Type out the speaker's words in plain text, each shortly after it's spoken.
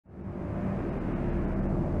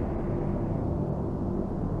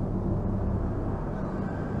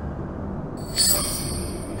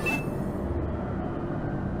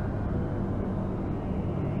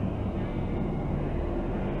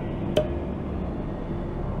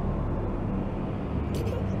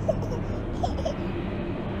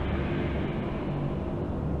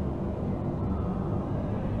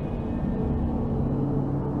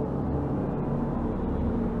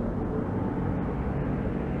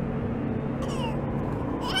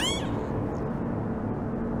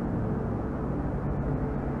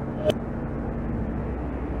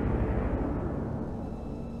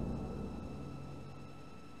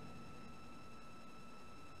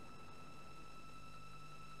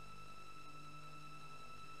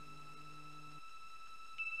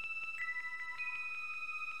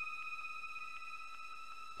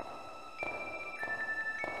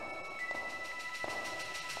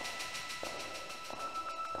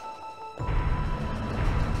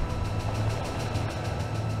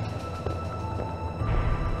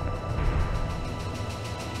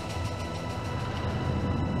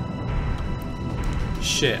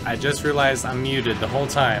shit, I just realized I'm muted the whole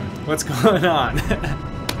time. What's going on?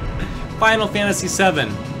 Final Fantasy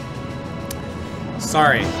VII.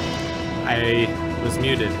 Sorry, I was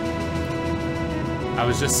muted. I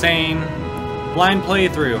was just saying, blind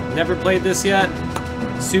playthrough. Never played this yet.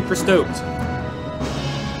 Super stoked.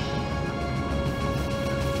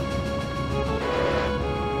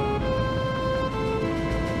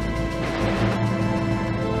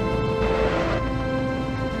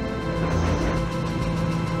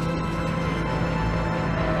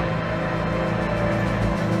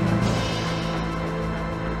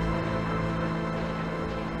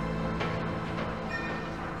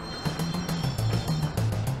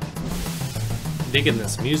 Digging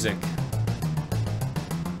this music.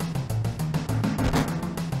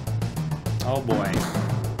 Oh boy.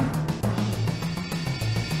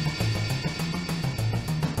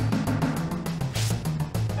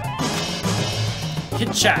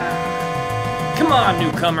 Hitcha! Come on,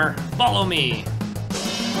 newcomer, follow me.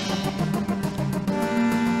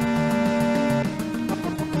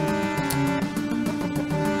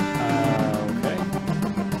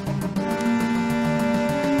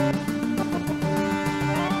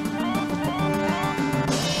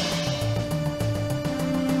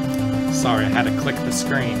 Sorry, I had to click the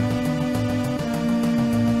screen.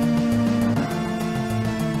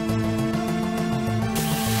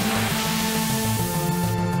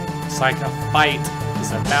 It's like a fight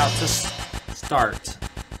is about to start.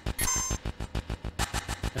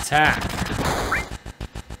 Attack.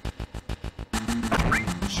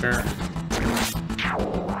 Sure.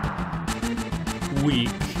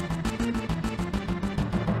 Weak.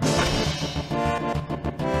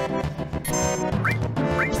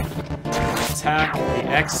 Attack the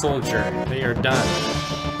ex-soldier. They are done.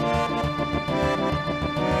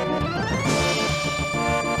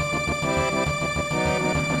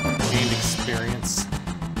 Gained experience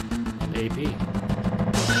and AP.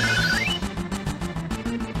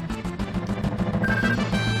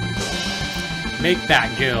 Make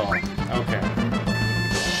that guild. Okay.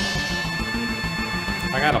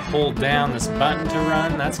 I gotta hold down this button to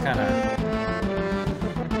run. That's kind of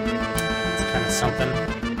something.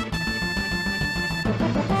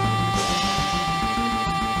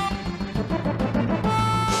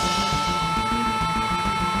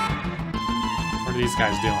 What are these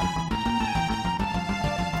guys doing?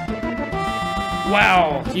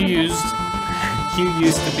 Wow, you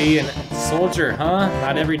used to be a soldier, huh?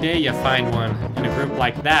 Not every day you find one in a group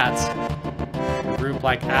like that. A group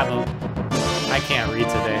like Avo. I can't read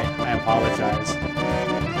today. I apologize.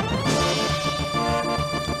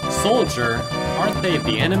 Soldier? Aren't they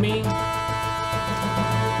the enemy?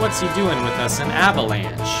 What's he doing with us in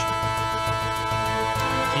Avalanche?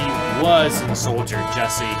 He was in Soldier,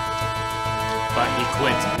 Jesse. But he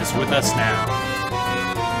quit and is with us now.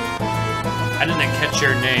 I didn't catch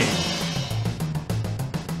your name.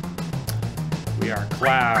 We are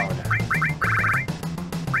Cloud.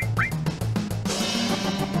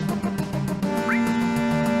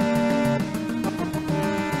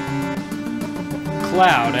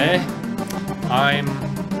 Cloud, eh?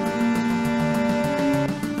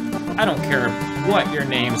 I don't care what your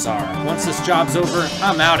names are. Once this job's over,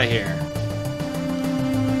 I'm out of here.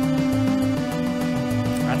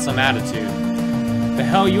 That's some attitude. The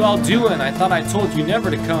hell you all doing? I thought I told you never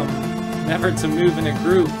to come. Never to move in a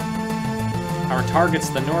group. Our target's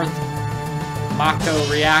the North Mako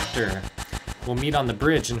reactor. We'll meet on the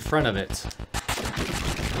bridge in front of it.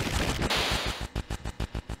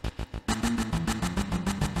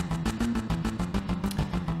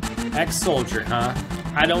 Ex-soldier, huh?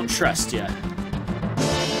 I don't trust ya.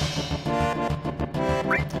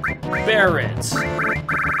 Barrett.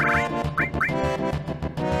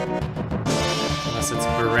 Unless it's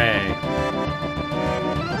Beret.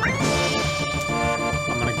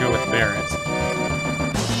 I'm gonna go with Barrett.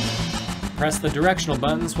 Press the directional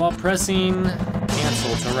buttons while pressing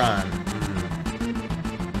cancel to run.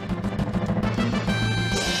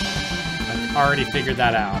 I've already figured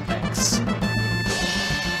that out, thanks.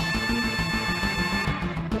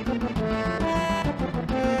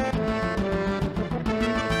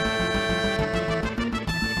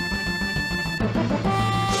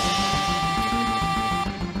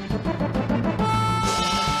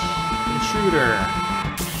 Intruder.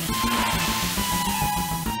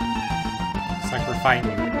 Looks like we're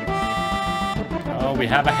fighting. Oh, we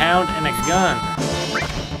have a hound and a gun.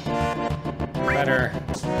 Better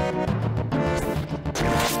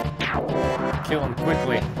kill him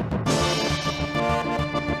quickly.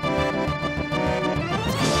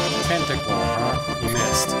 Tentacle, huh? You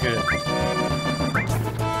missed. Good.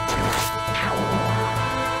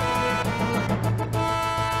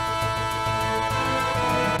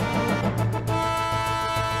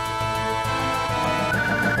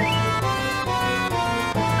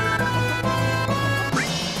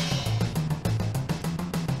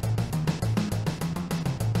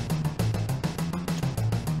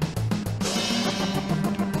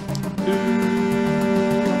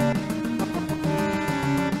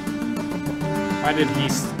 Why did he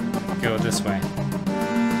go this way?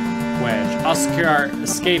 Wedge. I'll secure our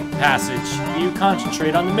escape passage. You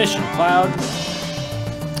concentrate on the mission, Cloud.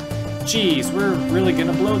 Geez, we're really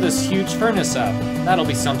gonna blow this huge furnace up. That'll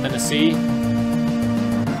be something to see.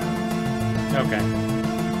 Okay.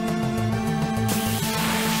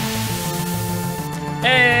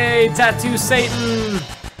 Hey, Tattoo Satan!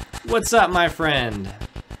 What's up, my friend?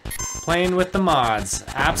 Playing with the mods.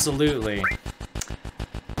 Absolutely.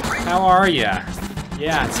 How are ya?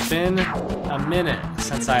 Yeah, it's been a minute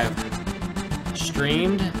since I've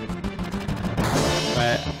streamed,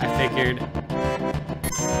 but I figured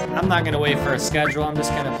I'm not gonna wait for a schedule, I'm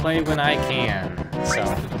just gonna play when I can. So,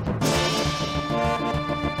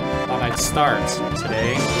 thought I'd start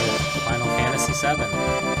today with Final Fantasy VII.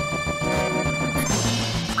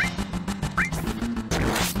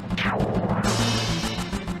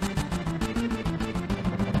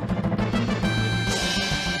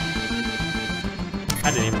 I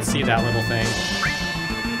didn't even see that little thing.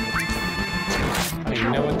 I don't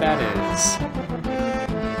even know what that is.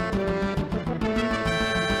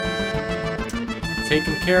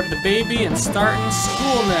 Taking care of the baby and starting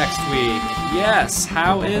school next week. Yes,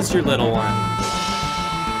 how is your little one?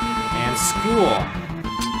 And school.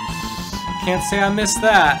 Can't say I missed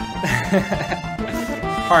that.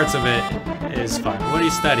 Parts of it is fun. What are you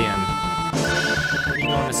studying? What are you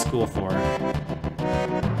going to school for?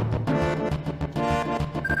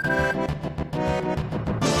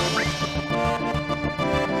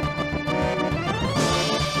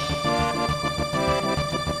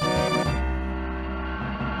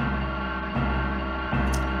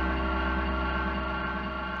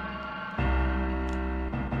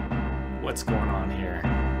 What's going on here?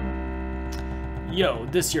 Yo,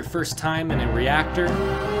 this your first time in a reactor?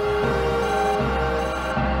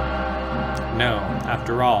 No,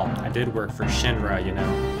 after all, I did work for Shinra, you know.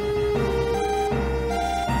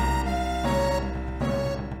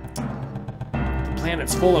 The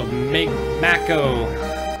planet's full of Mako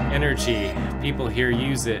energy. People here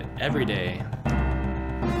use it every day.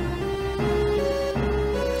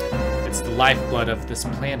 It's the lifeblood of this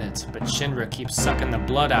planet, but Shinra keeps sucking the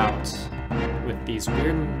blood out with these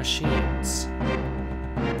weird machines.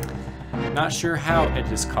 Not sure how it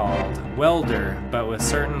is called. Welder, but with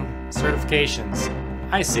certain certifications.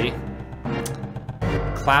 I see.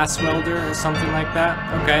 Class welder or something like that?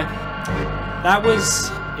 Okay. That was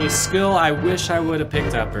a skill I wish I would have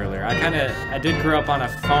picked up earlier. I did grow up on a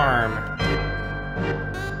farm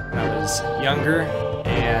when I was younger,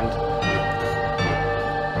 and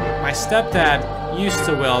my stepdad used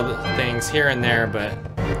to weld things here and there, but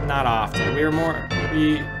not often.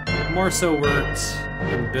 We more so worked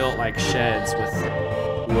and built like sheds with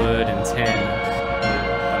wood and tin,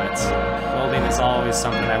 but welding is always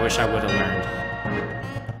something I wish I would have learned.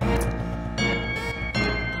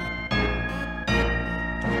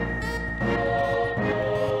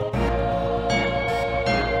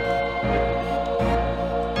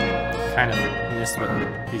 Kind of missed what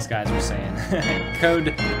these guys were saying.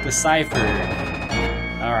 Code deciphered.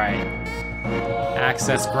 Alright.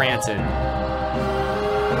 Access granted.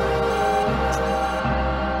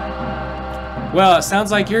 Well, it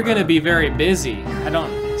sounds like you're gonna be very busy. I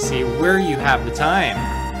don't see where you have the time.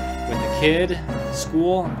 With a kid,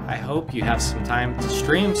 school, I hope you have some time to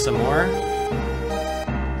stream some more.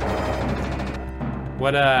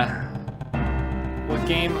 What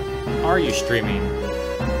game are you streaming?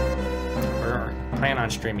 Or plan on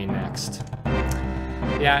streaming next?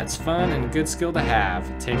 Yeah, it's fun and a good skill to have.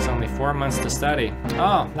 It takes only 4 months to study.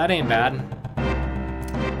 Oh, that ain't bad.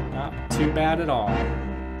 Not too bad at all.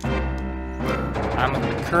 I'm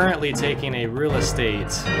currently taking a real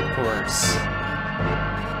estate course,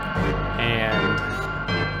 and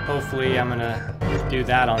hopefully I'm gonna do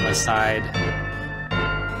that on the side.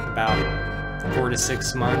 About 4 to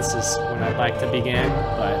 6 months is when I'd like to begin,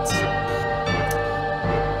 but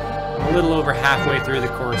I'm a little over halfway through the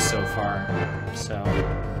course so far, so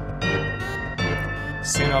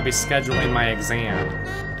soon I'll be scheduling my exam.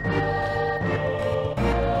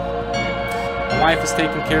 My wife is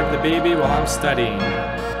taking care of the baby while I'm studying.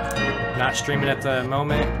 Not streaming at the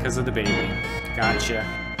moment because of the baby. Gotcha.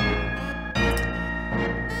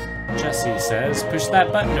 Jesse says, push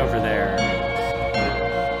that button over there.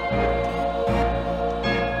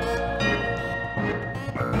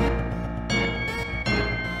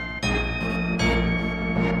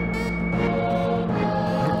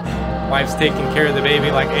 Wife's taking care of the baby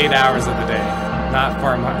like 8 hours of the day, not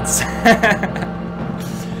 4 months.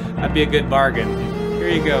 That'd be a good bargain. Here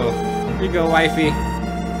you go. Here you go, wifey.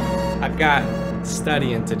 I've got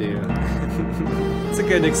studying to do. It's a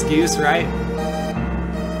good excuse, right?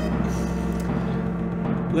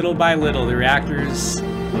 Little by little, the reactors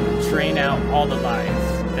drain out all the life.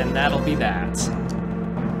 Then that'll be that.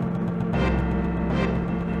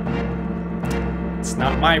 It's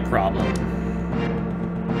not my problem.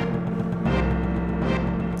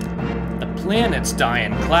 The planet's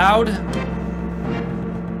dying, Cloud.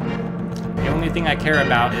 The only thing I care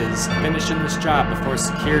about is finishing this job before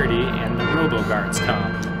security and the robo-guards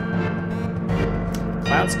come.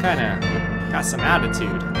 Cloud's kinda got some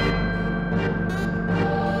attitude.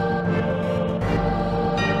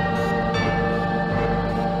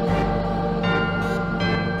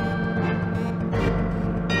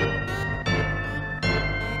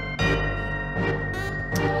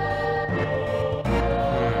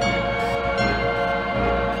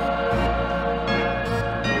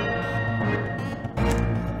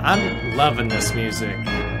 I'm loving this music.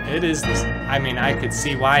 It is this, I mean, I could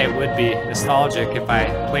see why it would be nostalgic if I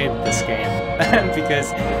played this game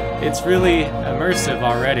because it's really immersive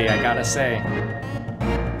already, I gotta say.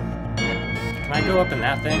 Can I go up in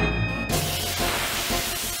that thing?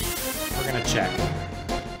 We're gonna check.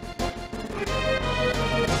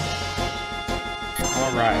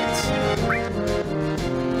 Alright.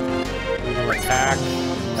 We will attack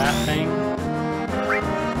that thing.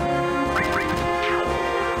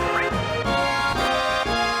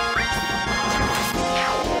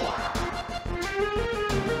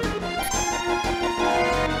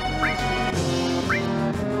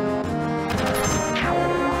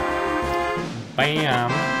 Bam.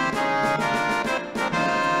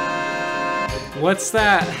 What's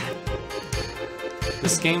that?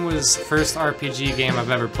 This game was the first RPG game I've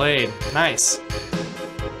ever played. Nice.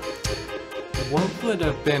 What would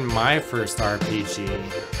have been my first RPG?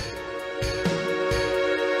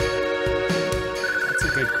 That's a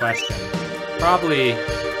good question. Probably...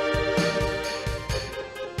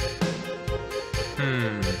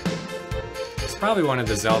 It's probably one of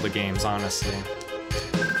the Zelda games, honestly.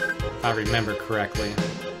 If I remember correctly.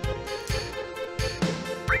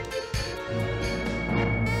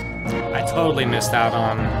 I totally missed out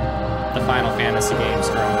on the Final Fantasy games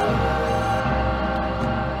growing up.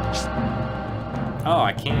 Oh,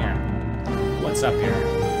 I can. What's up here?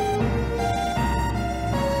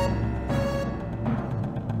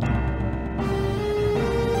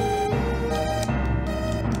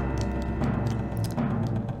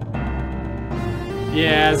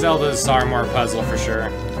 Yeah, Zelda's are more puzzle for sure.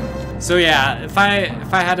 So yeah, if I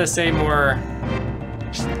had to say more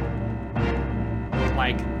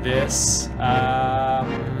like this, I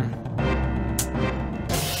don't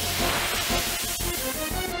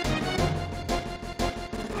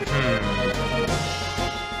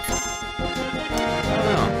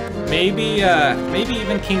know. Maybe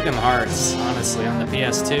even Kingdom Hearts, honestly, on the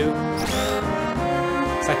PS2.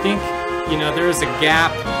 So I think, you know, there was a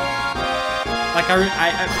gap. Like,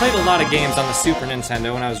 I played a lot of games on the Super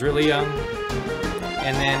Nintendo when I was really young,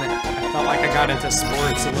 and then I felt like I got into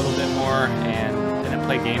sports a little bit more and didn't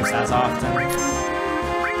play games as often.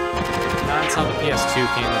 Not until the PS2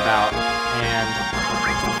 came about, and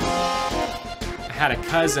I had a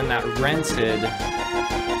cousin that rented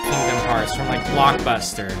Kingdom Hearts from, like,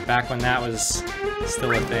 Blockbuster, back when that was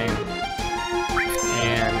still a thing.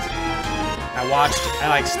 And I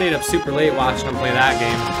like, stayed up super late watching him play that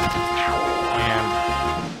game.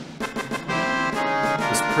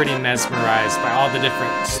 Pretty mesmerized by all the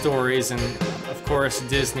different stories, and of course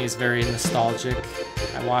Disney's very nostalgic.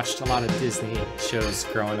 I watched a lot of Disney shows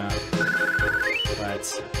growing up,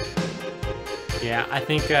 but yeah, I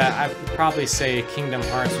think I would probably say Kingdom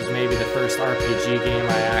Hearts was maybe the first RPG game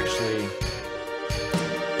I actually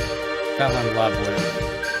fell in love with.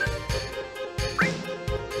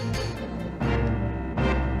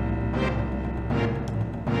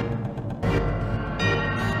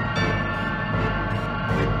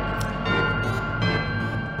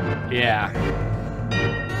 Yeah.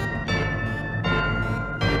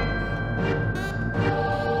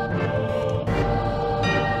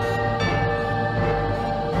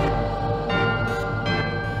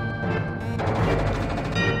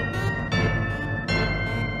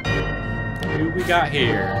 Who we got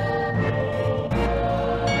here?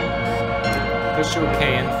 Push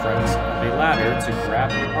OK in front of a ladder to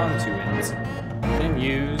grab onto it. Then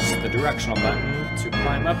use the directional button to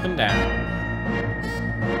climb up and down.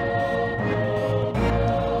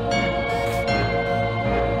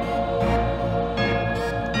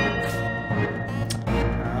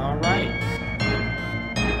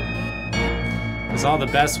 All the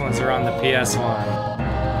best ones are on the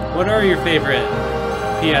PS1. What are your favorite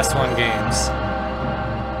PS1 games?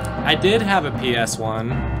 I did have a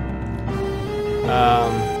PS1.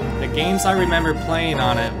 The games I remember playing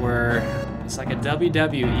on it were It's like a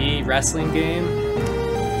WWE wrestling game.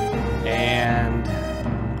 And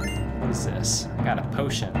what is this? I got a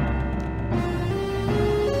potion.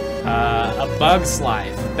 A Bug's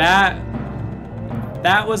Life. That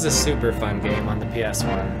was a super fun game on the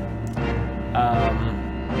PS1.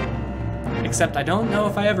 Except I don't know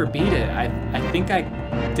if I ever beat it. I think I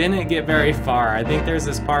didn't get very far. I think there's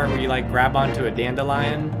this part where you like grab onto a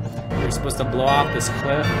dandelion. You're supposed to blow off this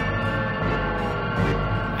cliff.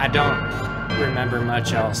 I don't remember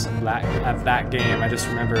much else of that game. I just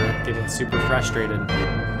remember getting super frustrated.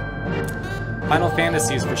 Final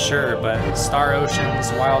Fantasies for sure, but Star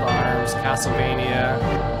Oceans, Wild Arms, Castlevania,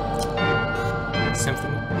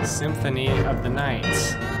 Symphony of the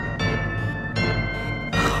Night.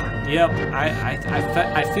 Yep,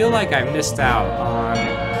 I feel like I missed out on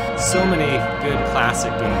so many good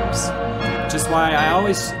classic games. Which is why I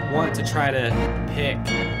always want to try to pick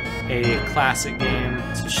a classic game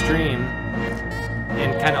to stream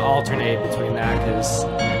and kind of alternate between that, because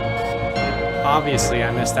obviously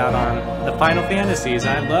I missed out on the Final Fantasies.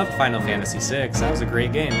 I loved Final Fantasy VI. That was a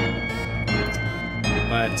great game.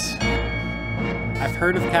 But I've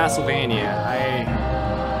heard of Castlevania. I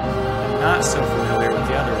am not so familiar with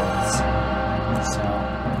the other ones. So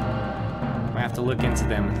I have to look into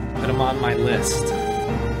them, put them on my list.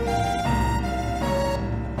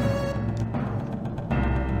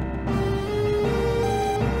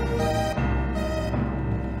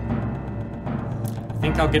 I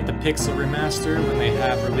think I'll get the Pixel Remaster when they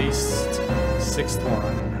have released 6th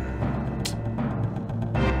one.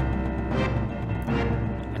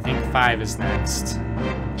 I think 5 is next.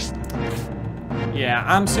 Yeah,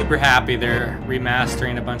 I'm super happy they're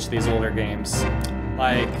remastering a bunch of these older games.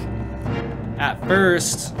 Like, at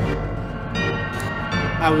first,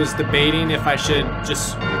 I was debating if I should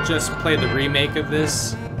just play the remake of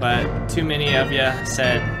this, but too many of you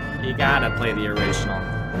said, you gotta play the original.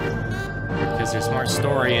 Because there's more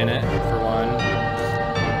story in it, for one.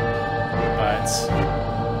 But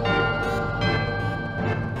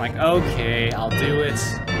I'm like, okay, I'll do it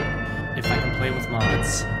if I can play with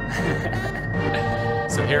mods.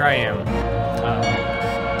 So here I am.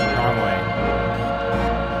 Wrong way.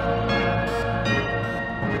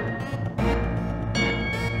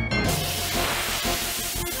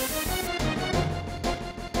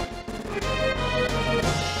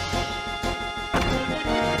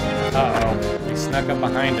 Uh-oh, he snuck up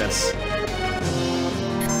behind us.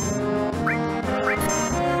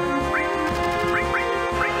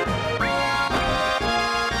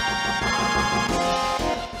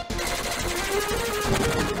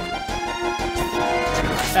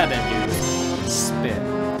 That didn't do spit.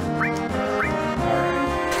 Alright.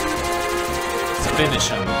 Let's finish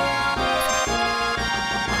him.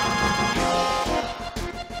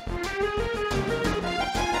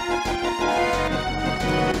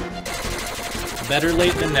 Better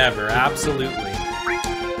late than never, absolutely.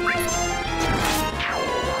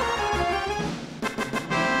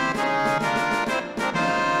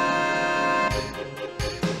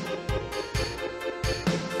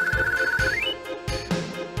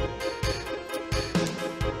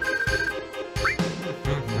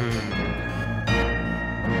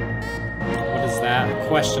 What is that? A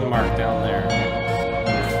question mark down there.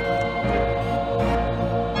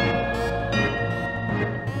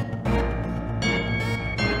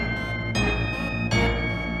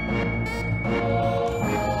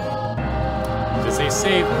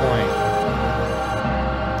 Save point.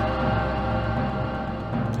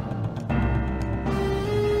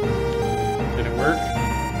 Did it work?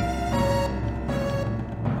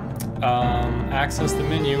 Access the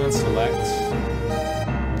menu and select.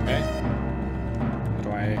 Okay. How do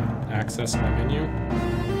I access my menu?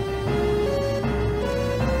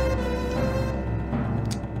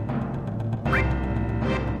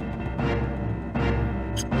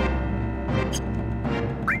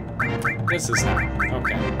 This is how.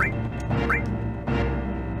 Okay.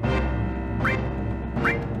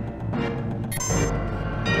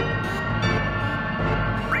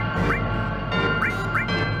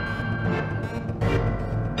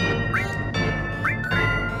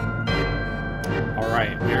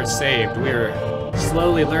 Alright, we are saved. We are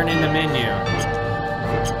slowly learning the menu.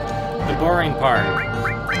 The boring part.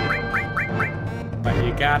 But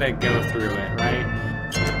you gotta go through it, right?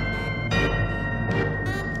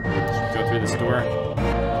 Through this door. Nope.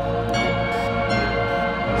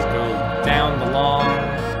 Let's go down the long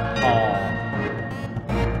hall.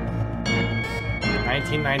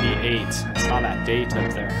 1998. I saw that date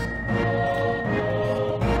up there.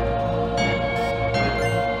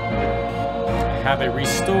 I have a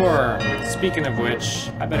restore. Speaking of which,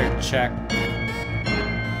 I better check.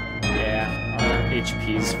 Yeah.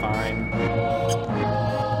 HP's fine.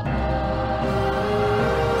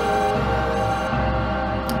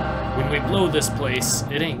 When we blow this place,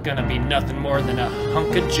 it ain't gonna be nothing more than a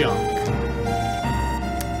hunk of junk.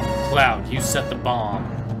 Cloud, you set the bomb.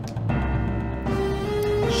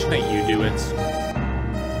 Shouldn't you do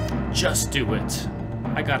it? Just do it.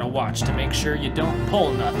 I gotta watch to make sure you don't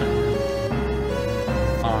pull nothing.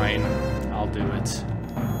 Fine, I'll do it.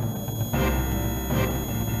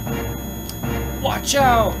 Watch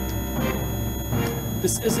out!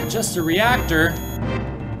 This isn't just a reactor.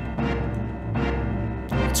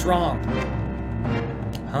 What's wrong?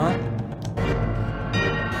 Huh?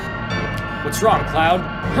 What's wrong, Cloud?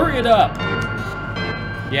 Hurry it up!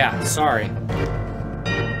 Yeah, sorry.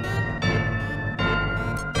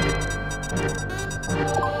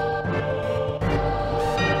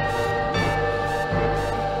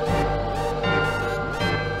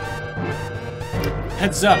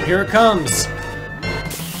 Heads up, here it comes!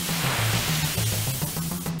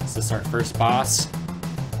 Is this our first boss?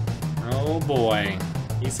 Oh boy,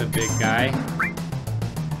 he's a big guy.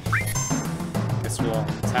 Guess we'll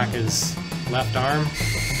attack his left arm.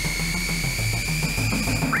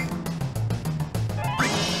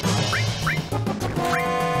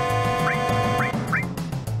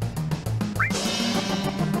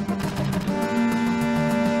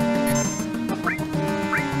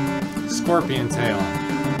 Scorpion tail.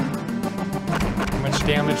 How much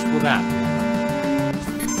damage will that do?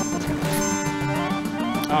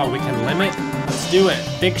 Oh, we can limit? Let's do it.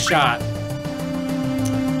 Big shot.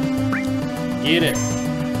 Get it.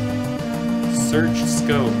 Search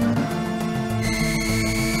scope.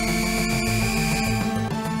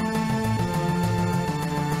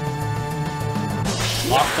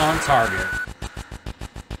 Locked on target.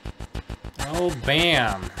 Oh,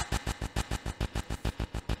 bam.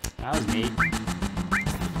 That was neat.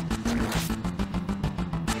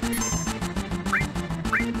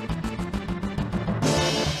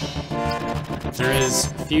 There is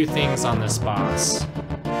a few things on this boss.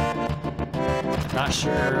 Not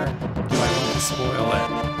sure, do I want to spoil it?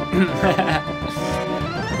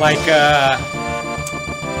 Like,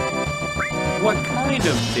 what kind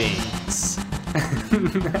of things?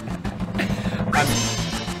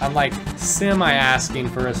 I'm like semi-asking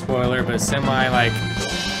for a spoiler, but semi-like,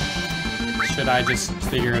 should I just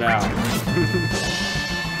figure it out?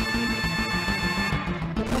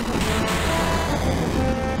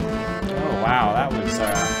 Oh wow, that was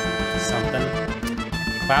something.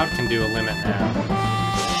 Cloud can do a limit now.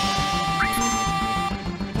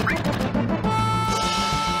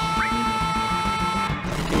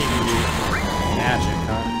 You can even do magic,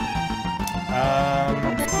 huh?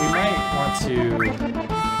 We might want to do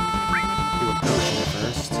a potion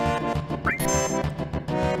first.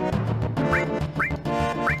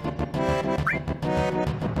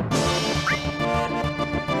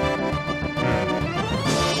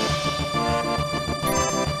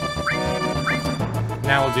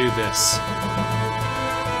 Now we'll do this.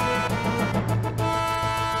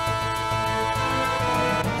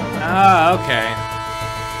 Ah, okay.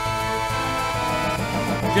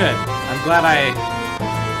 Good. I'm glad I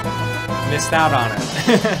missed out on it.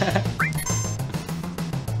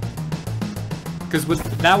 Because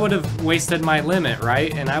that would have wasted my limit,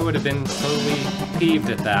 right? And I would have been totally peeved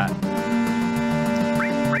at that.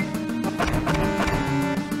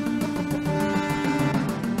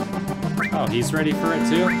 Oh, he's ready for it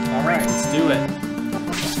too? Alright, let's do it.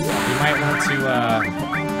 We might want to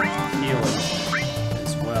heal it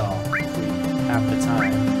as well, if we have the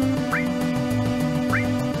time.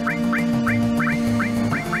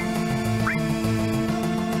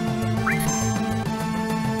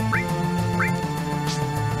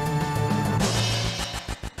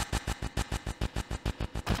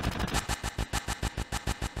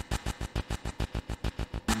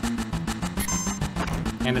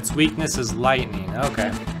 And its weakness is lightning.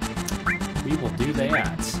 Okay. We will do that.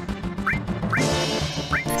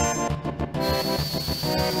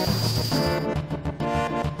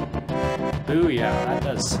 Booyah, that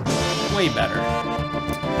does way better.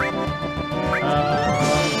 I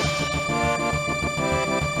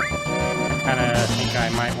kinda think I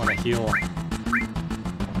might want to heal.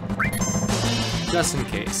 Just in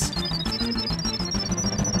case.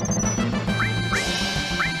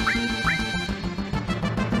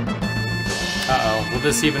 Uh-oh, will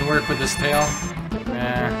this even work with this tail?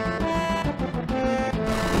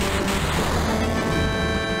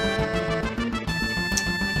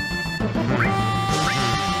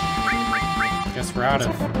 Guess we're out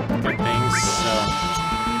of good things, so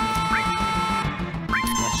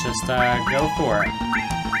let's just go for it.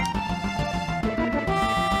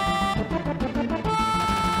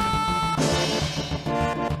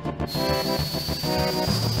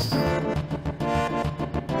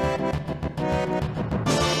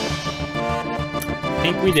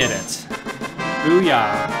 think we did it.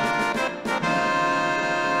 Booyah.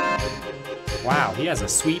 Wow, he has a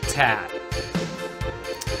sweet tat.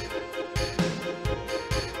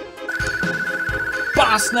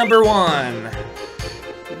 Boss number 1.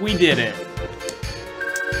 We did it.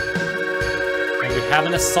 And we have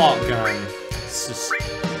an assault gun. Let's just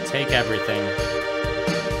take everything.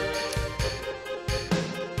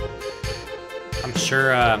 I'm sure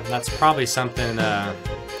that's probably something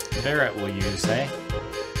Barrett will use, eh?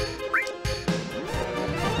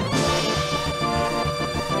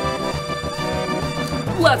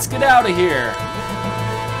 Let's get out of here!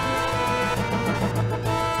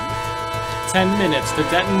 10 minutes to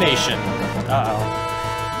detonation. Uh-oh.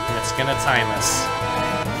 And it's gonna time us.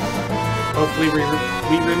 Hopefully we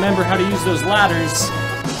remember how to use those ladders.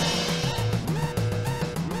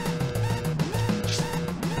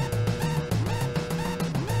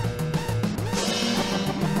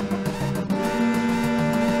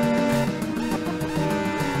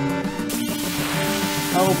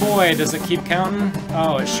 Oh boy, does it keep counting?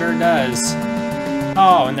 Oh, it sure does.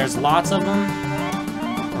 Oh, and there's lots of them?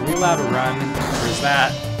 Are we allowed to run? Or is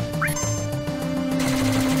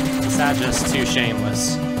that just too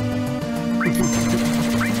shameless?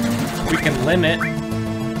 We can limit.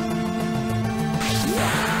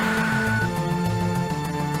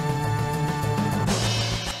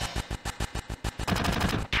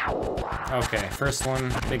 Okay, first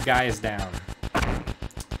one, big guy is down.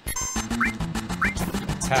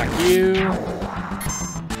 Attack you.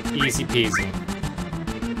 Easy peasy.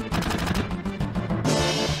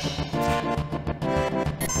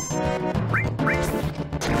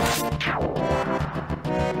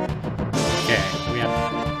 Okay, we have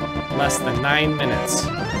less than 9 minutes.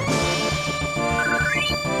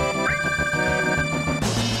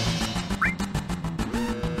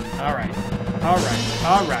 Alright, alright,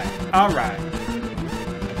 alright, alright.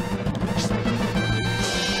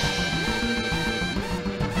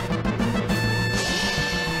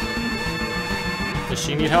 Does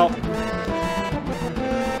she need help?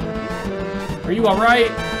 Are you alright?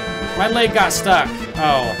 My leg got stuck.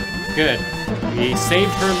 Oh, good. We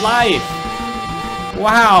saved her life.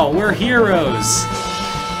 Wow, we're heroes.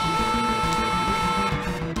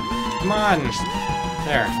 Come on.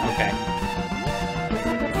 There, okay.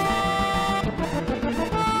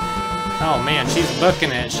 Oh man, she's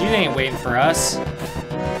booking it. She ain't waiting for us.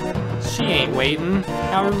 She ain't waiting.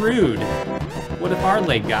 How rude. What if our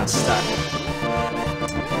leg got stuck?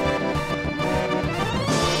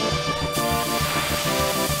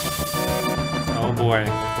 Oh boy,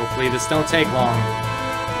 hopefully this don't take long.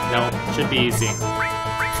 Nope, should be easy.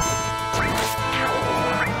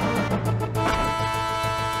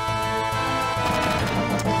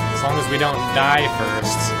 As long as we don't die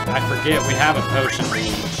first. I forget we have a potion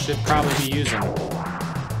we should probably be using.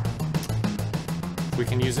 If we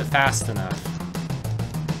can use it fast enough.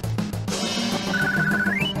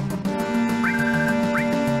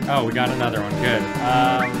 Oh, we got another one, good.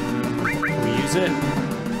 Can we use it?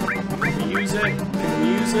 Can we use it? Can we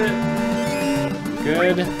use it?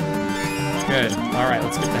 Good. Good. Alright,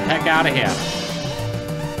 let's get the heck out of here.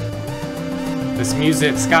 This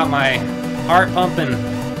music's got my heart pumping.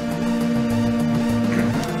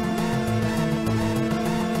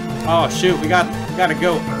 Oh shoot, we gotta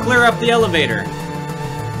go clear up the elevator.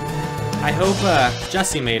 I hope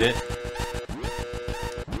Jesse made it.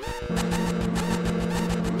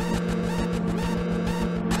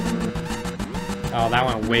 Oh, that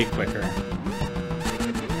went way quicker.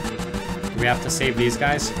 Do we have to save these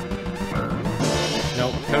guys?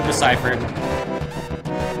 Nope, code deciphered.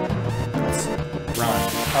 Let's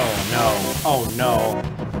run. Oh no. Oh no.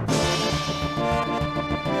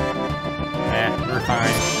 We're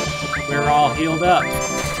fine. We're all healed up.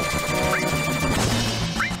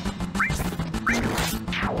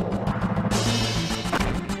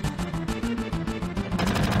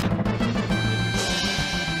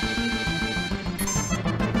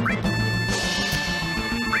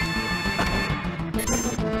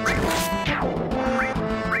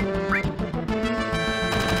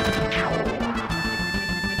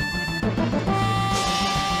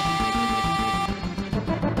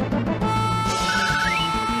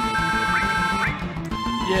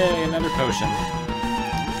 Yay, another potion.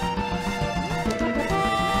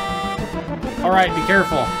 Alright, be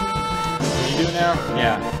careful. Can you do it now?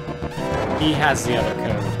 Yeah. He has the other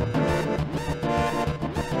code.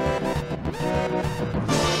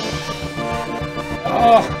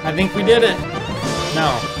 Oh, I think we did it.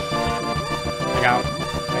 No. I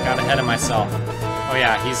got ahead of myself. Oh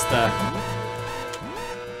yeah, he's the...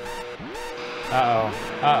 Uh-oh.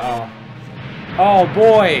 Uh-oh. Oh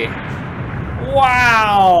boy!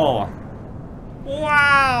 Wow!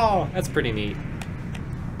 Wow! That's pretty neat.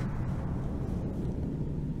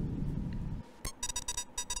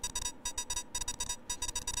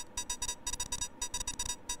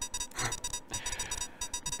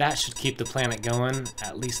 That should keep the planet going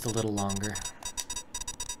at least a little longer.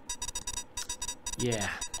 Yeah.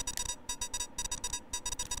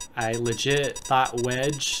 I legit thought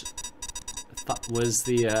Wedge was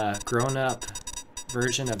the grown-up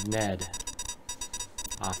version of Ned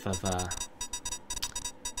off of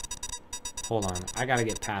hold on, I gotta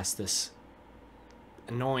get past this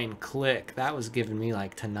annoying click. That was giving me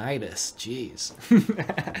like tinnitus. Jeez.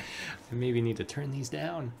 I maybe need to turn these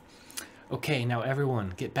down. Okay, now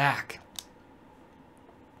everyone get back.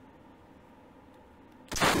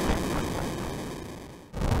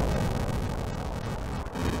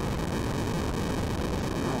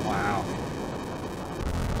 Wow.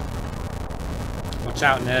 Watch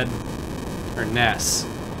out, Ned. Or Ness.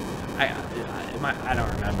 I don't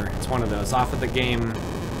remember. It's one of those. Off of the game.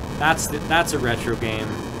 That's a retro game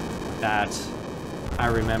that I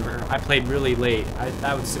remember. I played really late.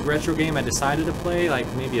 That was a retro game I decided to play like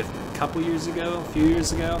maybe a few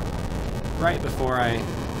years ago, right before I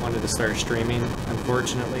wanted to start streaming,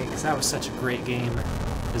 unfortunately, because that was such a great game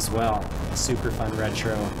as well. A super fun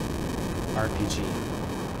retro RPG.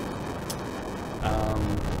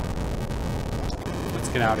 Let's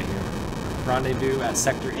get out of here. Rendezvous at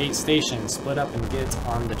Sector 8 Station. Split up and get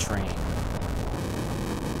on the train.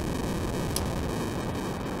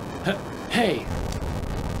 Hey!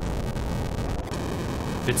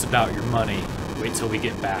 If it's about your money, wait till we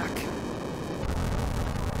get back.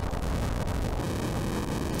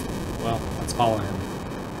 Well, let's follow him.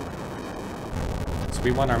 So we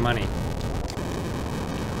want our money.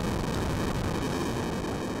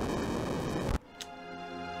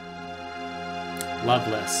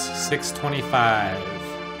 Loveless, 6:25,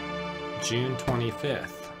 June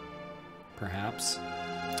 25th, perhaps.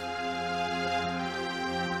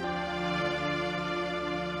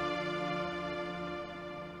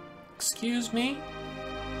 Excuse me?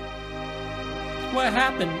 What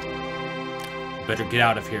happened? Better get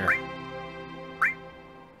out of here.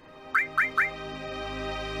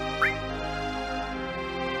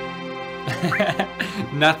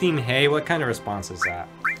 Nothing, hey? What kind of response is that?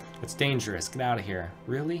 It's dangerous. Get out of here.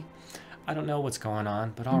 Really? I don't know what's going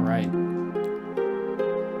on, but alright.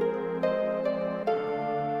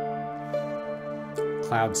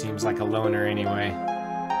 Cloud seems like a loner anyway.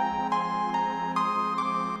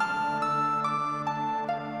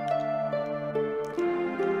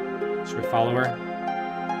 Should we follow her?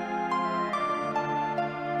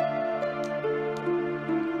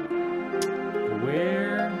 Where?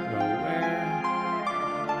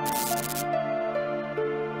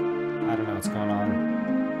 I don't know what's going on.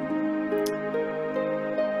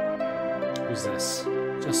 Who's this?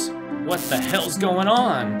 Just what the hell's going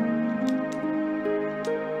on?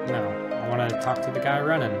 No, I want to talk to the guy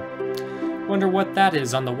running. Wonder what that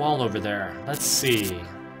is on the wall over there. Let's see.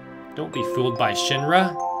 Don't be fooled by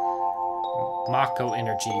Shinra. Mako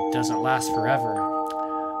energy doesn't last forever.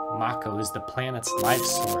 Mako is the planet's life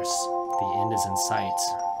source. The end is in sight.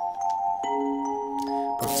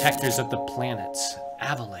 Protectors of the planet.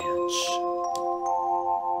 Avalanche.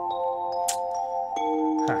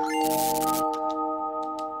 Huh.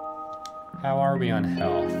 How are we on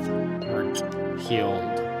health? We're healed.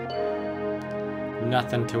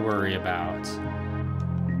 Nothing to worry about.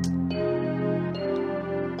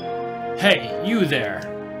 Hey, you there!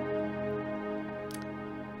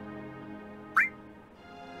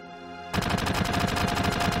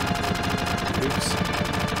 Oops.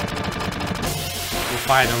 We'll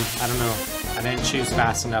fight him. I don't know. I didn't choose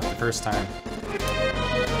fast enough the first time.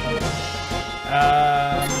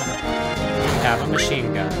 We have a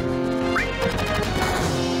machine gun.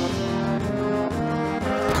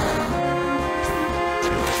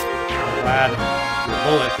 I'm glad you're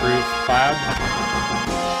bulletproof, Cloud.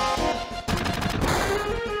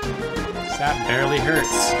 That barely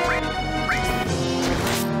hurts.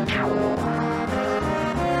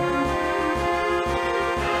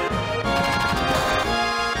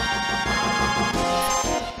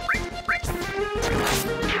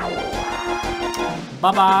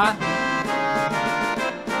 Bye-bye.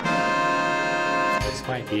 This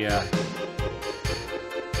might be a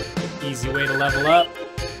easy way to level up.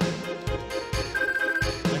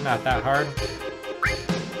 They're not that hard.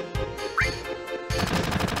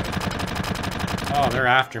 Oh, they're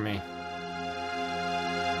after me.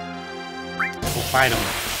 We'll fight them.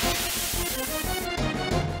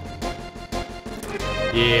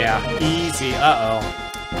 Yeah, easy. Uh-oh.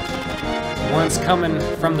 One's coming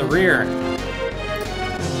from the rear.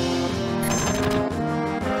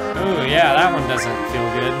 Oh yeah, that one doesn't feel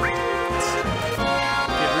good. Let's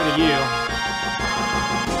get rid of you.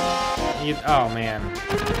 Oh man.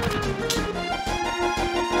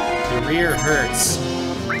 The rear hurts.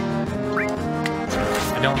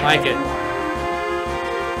 I don't like it.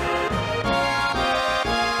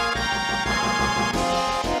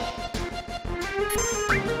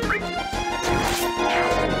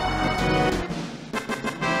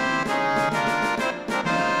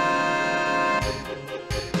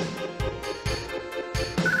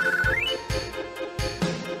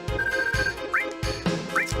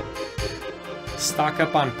 Stock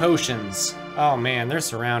up on potions. Oh man, they're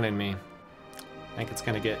surrounding me. I think it's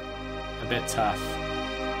gonna get a bit tough.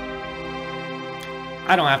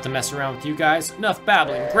 I don't have to mess around with you guys. Enough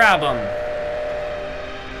babbling. Grab them.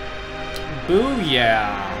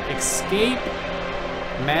 Booyah. Escape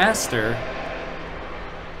Master.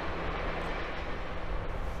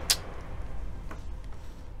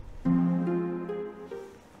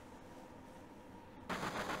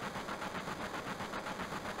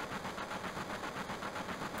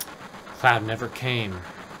 Cloud never came.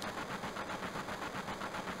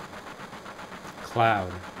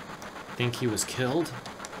 Cloud. Think he was killed?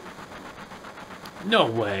 No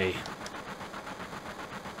way.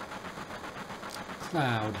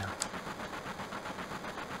 Cloud.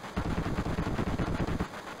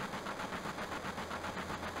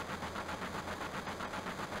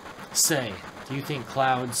 Say, do you think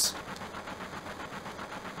Cloud's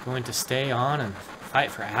going to stay on and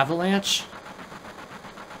fight for Avalanche?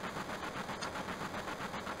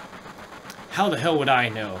 How the hell would I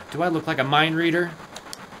know? Do I look like a mind reader?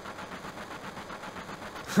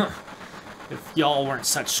 If y'all weren't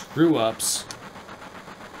such screw-ups.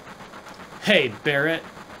 Hey, Barrett.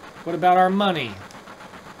 What about our money?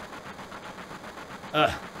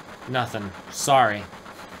 Nothing. Sorry.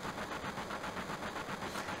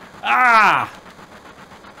 Ah!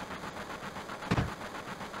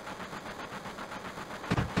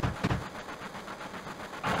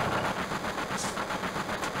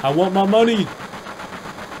 I want my money!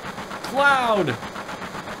 Cloud!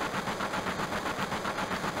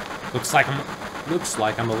 Looks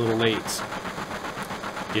like I'm a little late.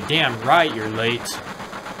 You're damn right you're late.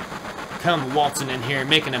 Come waltzing in here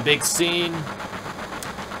making a big scene.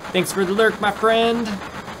 Thanks for the lurk, my friend.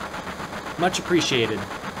 Much appreciated.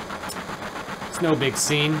 It's no big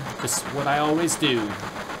scene, just what I always do.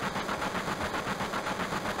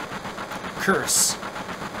 Curse.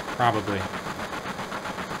 Probably.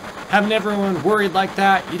 Having everyone worried like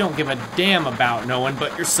that, you don't give a damn about no one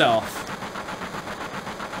but yourself.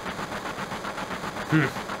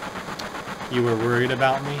 You were worried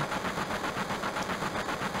about me?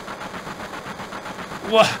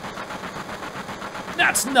 What?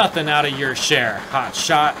 That's nothing out of your share, hot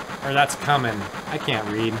shot. Or that's coming. I can't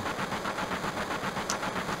read.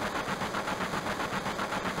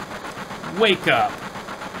 Wake up.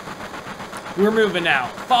 We're moving out.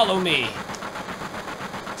 Follow me.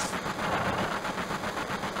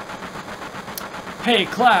 Hey,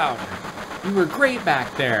 Cloud. You were great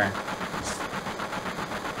back there.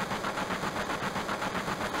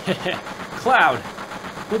 Cloud,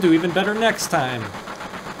 we'll do even better next time.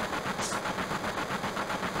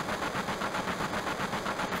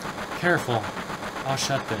 Careful, I'll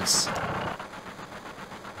shut this.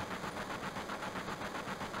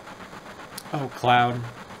 Oh, Cloud,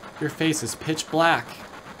 your face is pitch black.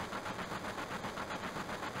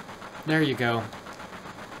 There you go.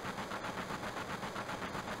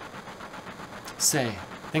 Say,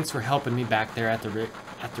 thanks for helping me back there at the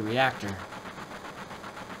reactor.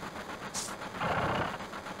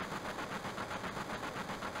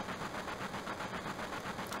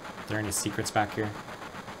 Are there any secrets back here?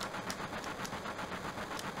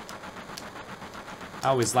 I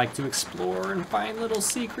always like to explore and find little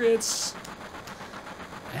secrets.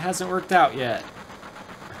 It hasn't worked out yet.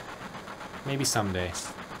 Maybe someday.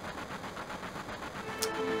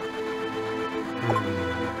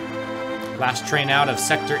 Last train out of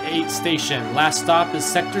Sector 8 station. Last stop is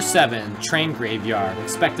Sector 7, train graveyard.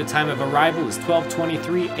 Expected time of arrival is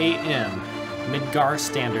 12:23 a.m. Midgar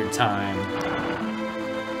Standard Time.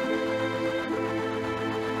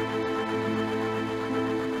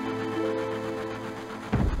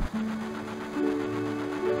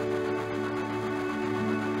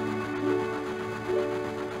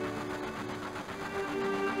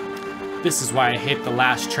 This is why I hate the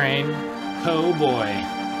last train. Oh boy.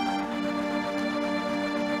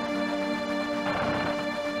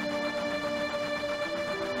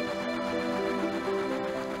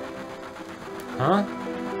 Huh?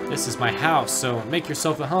 This is my house, so make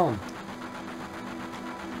yourself at home.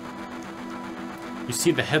 You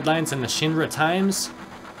see the headlines in the Shinra Times?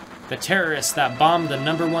 The terrorists that bombed the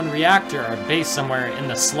 #1 reactor are based somewhere in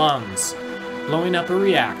the slums. Blowing up a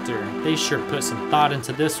reactor. They sure put some thought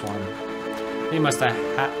into this one. They must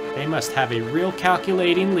have a real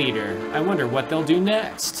calculating leader. I wonder what they'll do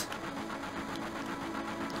next.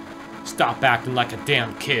 Stop acting like a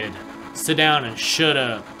damn kid. Sit down and shut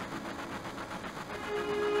up.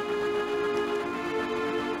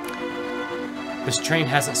 This train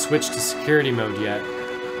hasn't switched to security mode yet.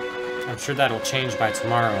 I'm sure that'll change by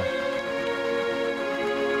tomorrow.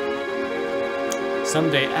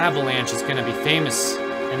 Someday Avalanche is gonna be famous,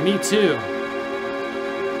 and me too.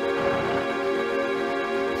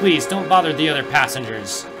 Please, don't bother the other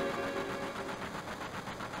passengers.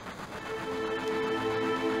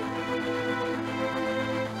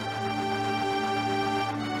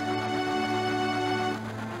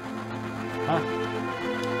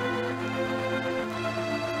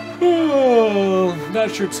 Oh,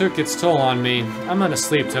 that sure took its toll on me. I'm gonna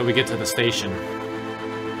sleep till we get to the station.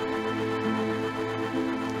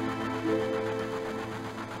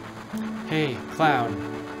 Hey, Cloud,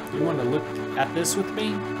 you want to look at this with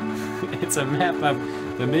me? It's a map of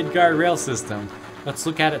the Midgard rail system. Let's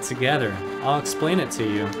look at it together. I'll explain it to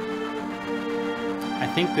you. I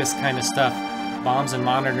think this kind of stuff, bombs and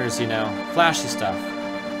monitors, you know, flashy stuff.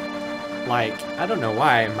 Like, I don't know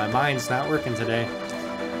why, my mind's not working today.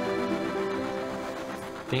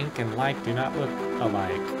 Think and like do not look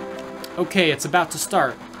alike. Okay, it's about to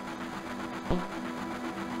start.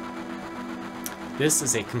 This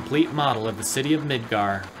is a complete model of the city of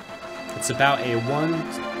Midgar. It's about a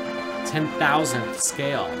 1/10,000th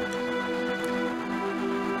scale.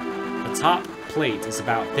 The top plate is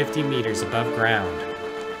about 50 meters above ground.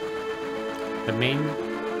 The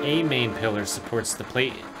main pillar supports the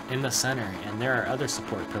plate in the center, and there are other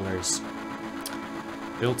support pillars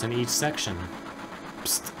built in each section.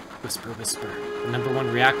 Psst, whisper, whisper. The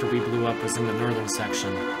 #1 reactor we blew up was in the northern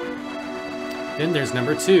section. Then there's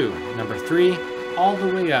 #2, #3, all the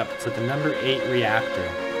way up to the #8 reactor.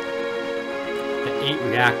 The 8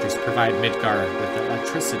 reactors provide Midgar with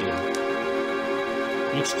electricity.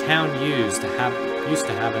 Each town used to have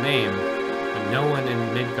a name, but no one in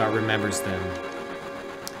Midgar remembers them.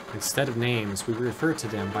 Instead of names, we refer to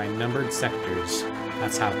them by numbered sectors.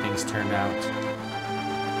 That's how things turned out.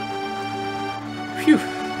 Phew!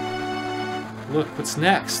 Look, what's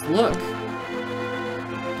next? Look!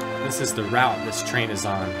 This is the route this train is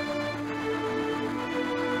on.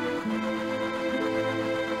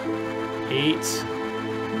 8th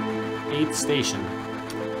station.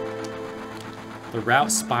 The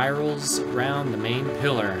route spirals around the main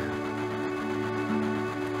pillar.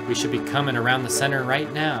 We should be coming around the center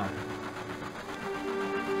right now.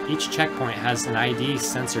 Each checkpoint has an ID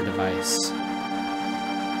sensor device.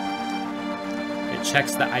 It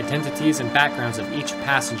checks the identities and backgrounds of each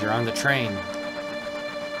passenger on the train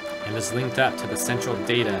and is linked up to the central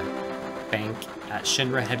data bank at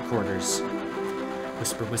Shinra headquarters.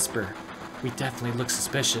 Whisper, whisper. We definitely look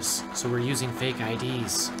suspicious, so we're using fake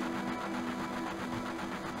IDs.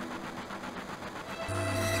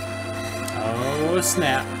 Oh,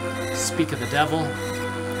 snap. Speak of the devil.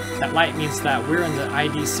 That light means that we're in the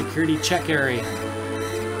ID security check area.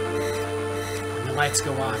 When the lights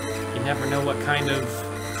go off, you never know what kind of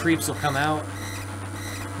creeps will come out.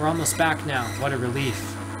 We're almost back now. What a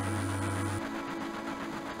relief.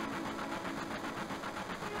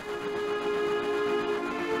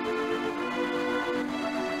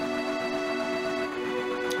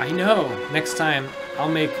 I know. Next time, I'll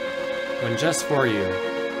make one just for you.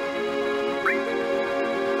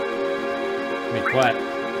 Make what?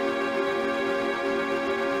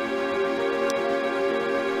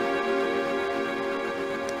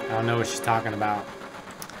 I don't know what she's talking about.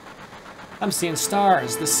 I'm seeing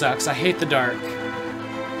stars. This sucks. I hate the dark.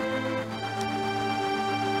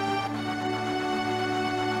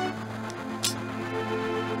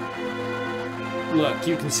 Look,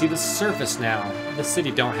 you can see the surface now. The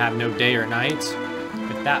city don't have no day or night.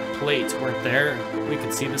 If that plate weren't there, we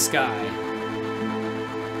could see the sky.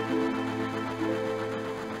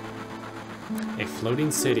 A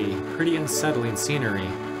floating city. Pretty unsettling scenery.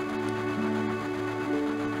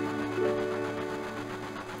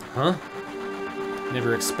 Huh?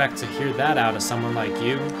 Never expect to hear that out of someone like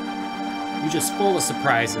you. You're just full of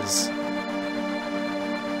surprises.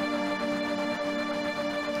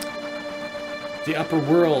 The upper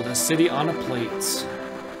world, a city on a plate.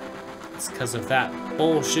 It's because of that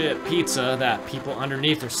bullshit pizza that people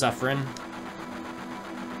underneath are suffering.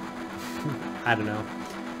 I don't know.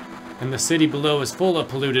 And the city below is full of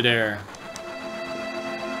polluted air.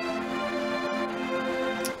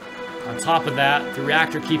 On top of that, the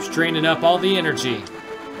reactor keeps draining up all the energy.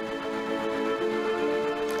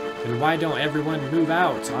 Then why don't everyone move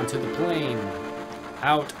out onto the plane?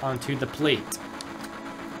 Out onto the plate.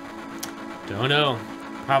 Don't know.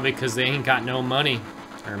 Probably because they ain't got no money.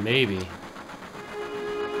 Or maybe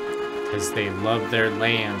because they love their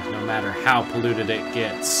land no matter how polluted it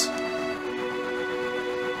gets.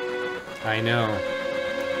 I know.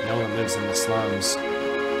 No one lives in the slums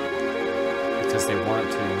because they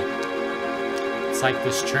want to. It's like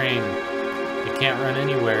this train. It can't run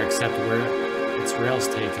anywhere except where its rails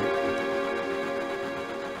take it.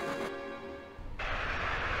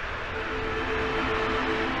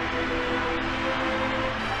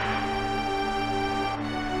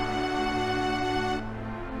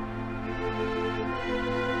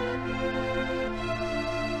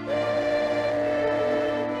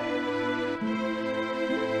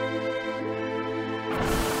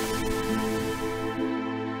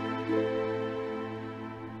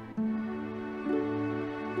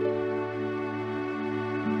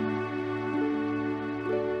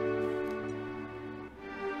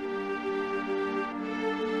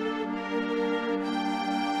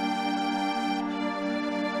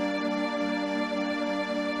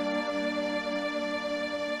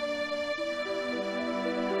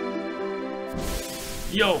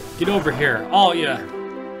 Yo, get over here, all ya.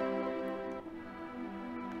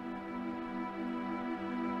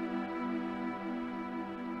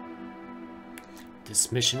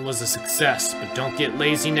 This mission was a success, but don't get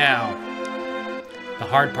lazy now. The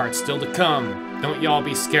hard part's still to come. Don't y'all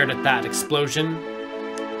be scared at that explosion.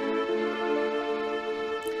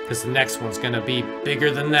 Because the next one's gonna be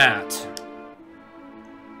bigger than that.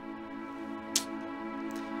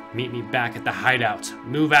 Meet me back at the hideout.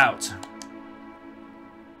 Move out.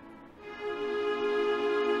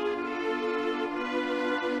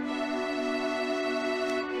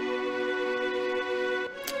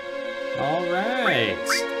 All right.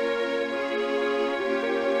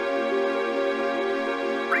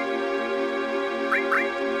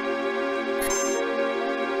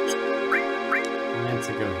 I meant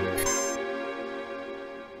to go here.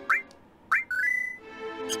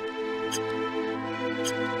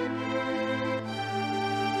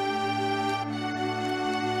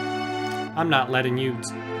 I'm not letting you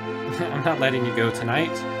go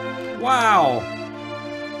tonight. Wow.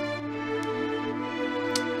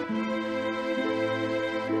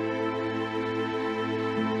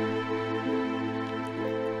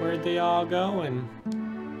 Where'd they all going?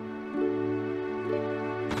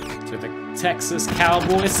 To the Texas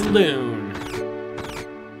Cowboy Saloon.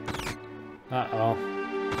 Uh-oh.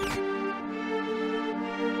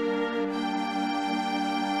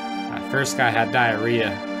 That first guy had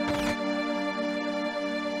diarrhea.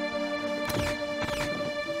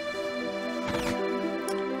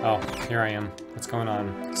 Oh, here I am. What's going on?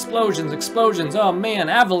 Explosions, explosions! Oh man,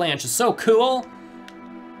 avalanche is so cool!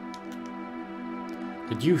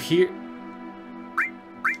 Did you hear?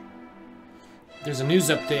 There's a news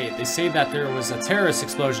update. They say that there was a terrorist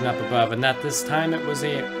explosion up above and that this time it was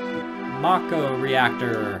a Mako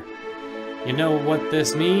reactor. You know what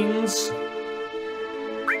this means?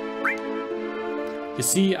 You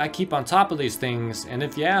see, I keep on top of these things, and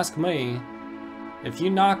if you ask me, if you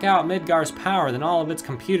knock out Midgar's power, then all of its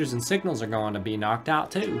computers and signals are going to be knocked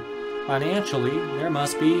out too. Financially, there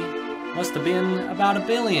must have been about $1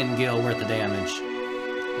 billion gil worth of damage.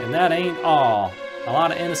 And that ain't all. A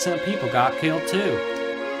lot of innocent people got killed too.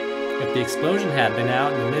 If the explosion had been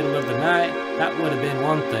out in the middle of the night, that would have been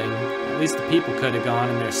one thing. At least the people could have gone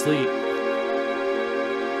in their sleep.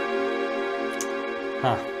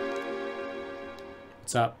 Huh.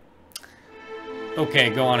 What's up? Okay,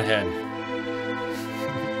 go on ahead.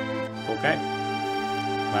 Okay.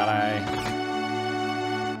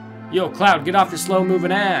 Yo, Cloud, get off your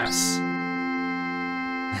slow-moving ass.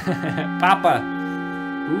 Papa.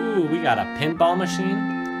 Ooh, we got a pinball machine.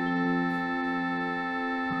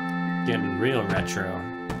 Getting real retro.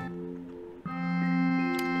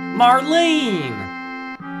 Marlene!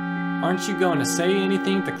 Aren't you going to say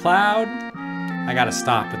anything to Cloud? I gotta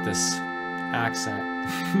stop with this accent.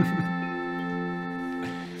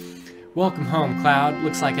 Welcome home, Cloud.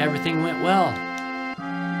 Looks like everything went well.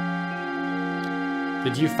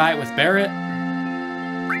 Did you fight with Barrett?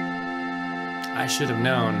 I should have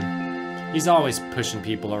known. He's always pushing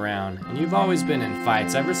people around, and you've always been in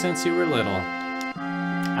fights ever since you were little.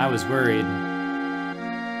 I was worried.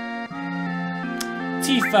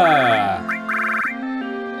 Tifa!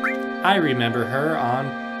 I remember her on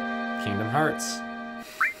Kingdom Hearts.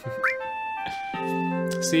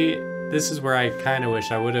 See, this is where I kind of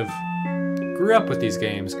wish I would have grew up with these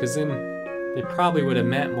games, because then They probably would have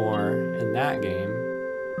meant more in that game.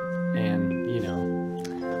 And, you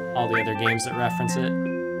know, all the other games that reference it.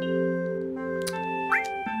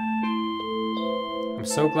 I'm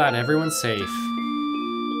so glad everyone's safe.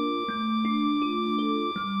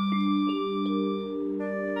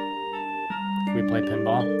 Can we play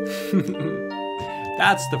pinball?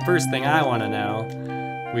 That's the first thing I want to know.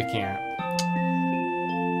 We can't.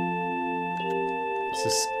 What's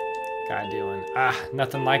this guy doing? Ah,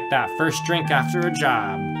 nothing like that. First drink after a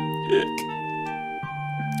job. Ick.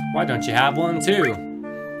 Why don't you have one too?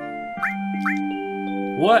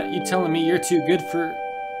 What? You telling me you're too good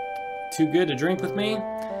to drink with me?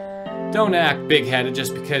 Don't act big-headed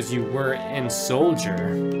just because you were in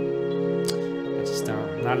Soldier. I just don't.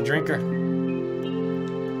 I'm not a drinker.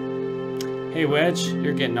 Hey, Wedge,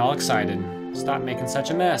 you're getting all excited. Stop making such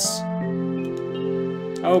a mess.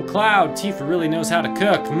 Oh, Cloud, Tifa really knows how to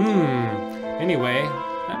cook. Anyway,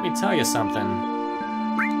 let me tell you something.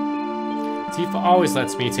 Tifa always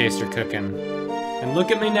lets me taste her cooking. And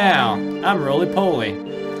look at me now. I'm roly-poly.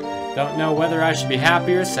 Don't know whether I should be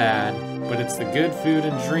happy or sad, but it's the good food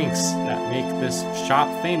and drinks that make this shop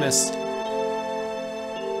famous.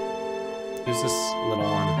 Who's this little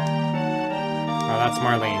one? Oh, that's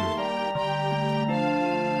Marlene.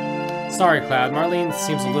 Sorry, Cloud. Marlene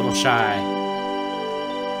seems a little shy.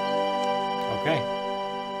 Okay.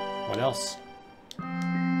 What else?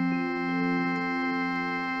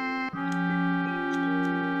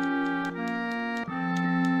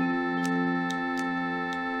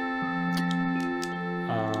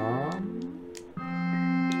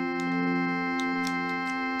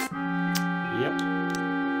 Yep.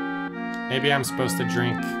 Maybe I'm supposed to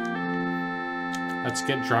drink. Let's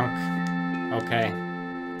get drunk. Okay.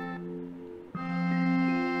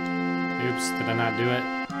 Oops, did I not do it?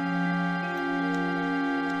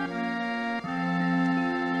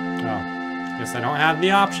 Oh, guess I don't have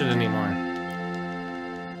the option anymore.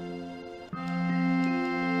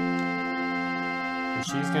 And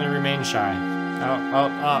she's gonna remain shy. Oh,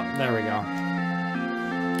 there we go.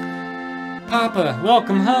 Papa,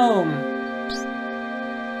 welcome home!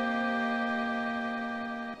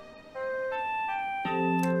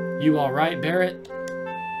 You all right, Barrett?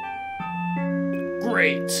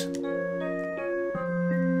 Great!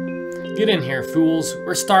 Get in here, fools.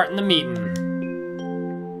 We're starting the meeting.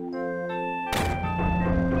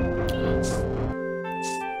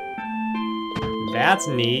 That's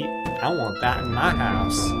neat. I want that in my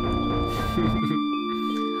house.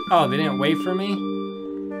 Oh, they didn't wait for me?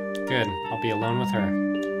 Good. I'll be alone with her.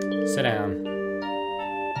 Sit down.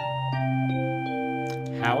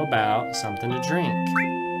 How about something to drink?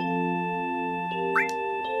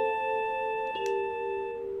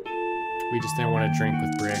 We just didn't want to drink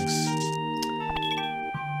with Briggs.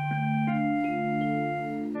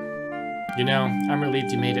 You know, I'm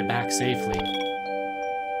relieved you made it back safely.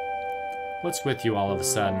 What's with you all of a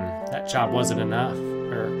sudden? That job wasn't enough,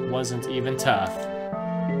 or wasn't even tough.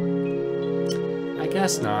 I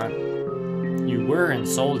guess not. You were in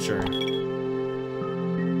Soldier.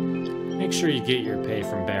 Make sure you get your pay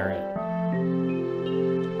from Barrett.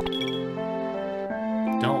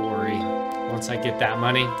 Don't worry. Once I get that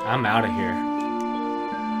money, I'm out of here.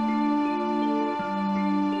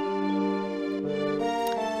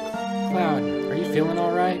 Cloud, are you feeling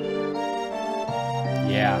all right?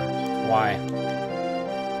 Yeah, why?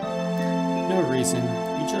 No reason.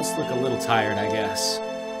 You just look a little tired, I guess.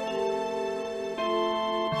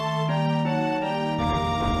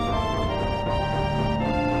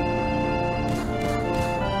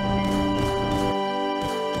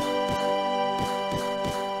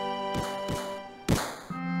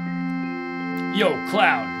 Yo,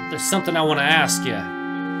 Cloud, there's something I want to ask you.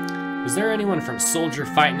 Was there anyone from Soldier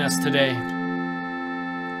fighting us today?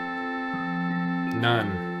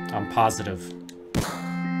 None. I'm positive. You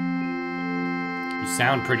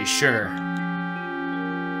sound pretty sure.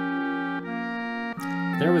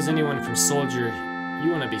 If there was anyone from Soldier,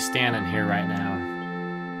 you wouldn't be standing here right now.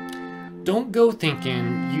 Don't go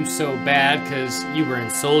thinking you so bad because you were in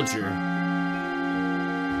Soldier.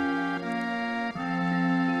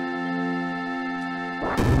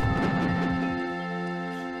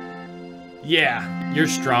 Yeah, you're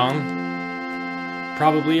strong.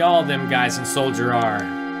 Probably all them guys in Soldier are.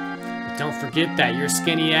 But don't forget that you're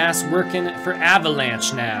skinny ass working for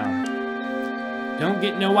Avalanche now. Don't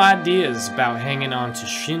get no ideas about hanging on to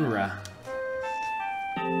Shinra.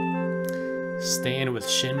 Staying with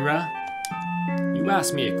Shinra? You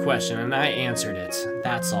asked me a question and I answered it.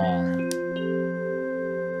 That's all.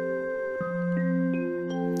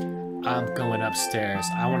 I'm going upstairs.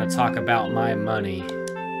 I want to talk about my money.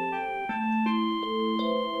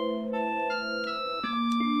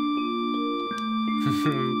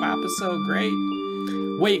 Papa's so great.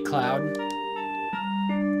 Wait, Cloud.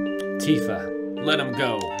 Tifa, let him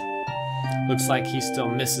go. Looks like he still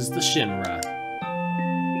misses the Shinra.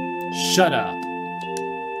 Shut up.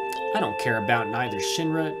 I don't care about neither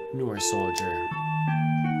Shinra nor Soldier.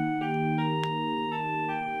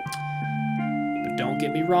 But don't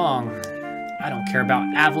get me wrong, I don't care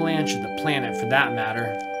about Avalanche or the planet for that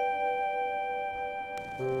matter.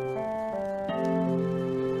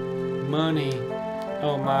 Money.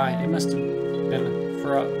 Oh my, it must have been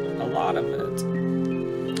for a lot of it.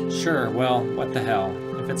 Sure, well, what the hell.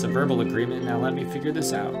 If it's a verbal agreement, now let me figure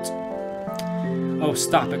this out. Oh,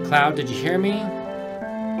 stop it, Cloud. Did you hear me?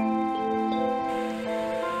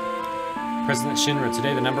 President Shinra,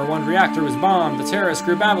 today the #1 reactor was bombed. The terrorist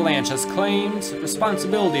group Avalanche has claimed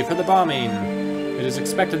responsibility for the bombing. It is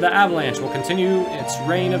expected that Avalanche will continue its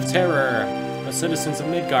reign of terror. But citizens of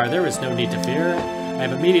Midgar, there is no need to fear. I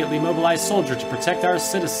have immediately mobilized soldiers to protect our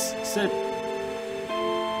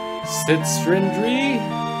citizenry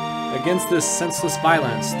against this senseless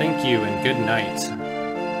violence. Thank you and good night.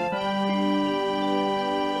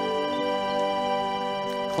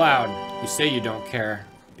 Cloud, you say you don't care,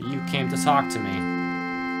 but you came to talk to me.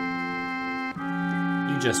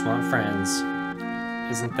 You just want friends.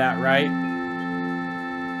 Isn't that right?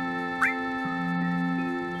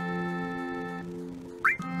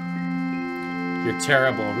 You're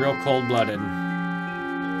terrible, real cold-blooded.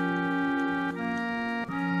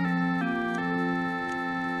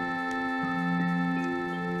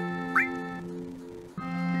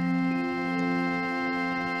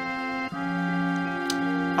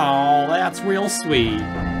 Oh, that's real sweet.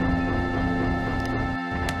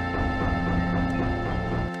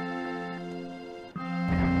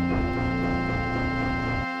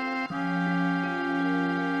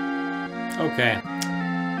 Okay.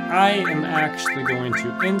 I am actually going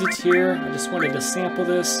to end it here. I just wanted to sample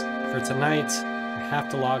this for tonight. I have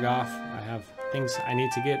to log off. I have things I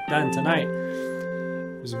need to get done tonight.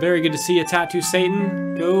 It was very good to see you, Tattoo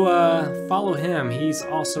Satan. Go follow him. He's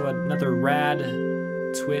also another rad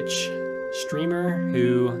Twitch streamer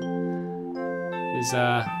who is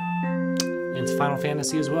into Final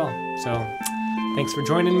Fantasy as well. So thanks for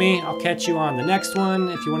joining me. I'll catch you on the next one.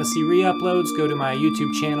 If you want to see re-uploads, go to my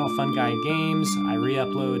YouTube channel, Fun Guy Games. I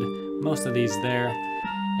re-upload most of these there.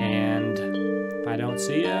 And if I don't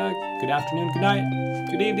see you, good afternoon, good night,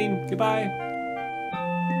 good evening, goodbye,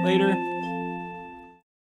 later.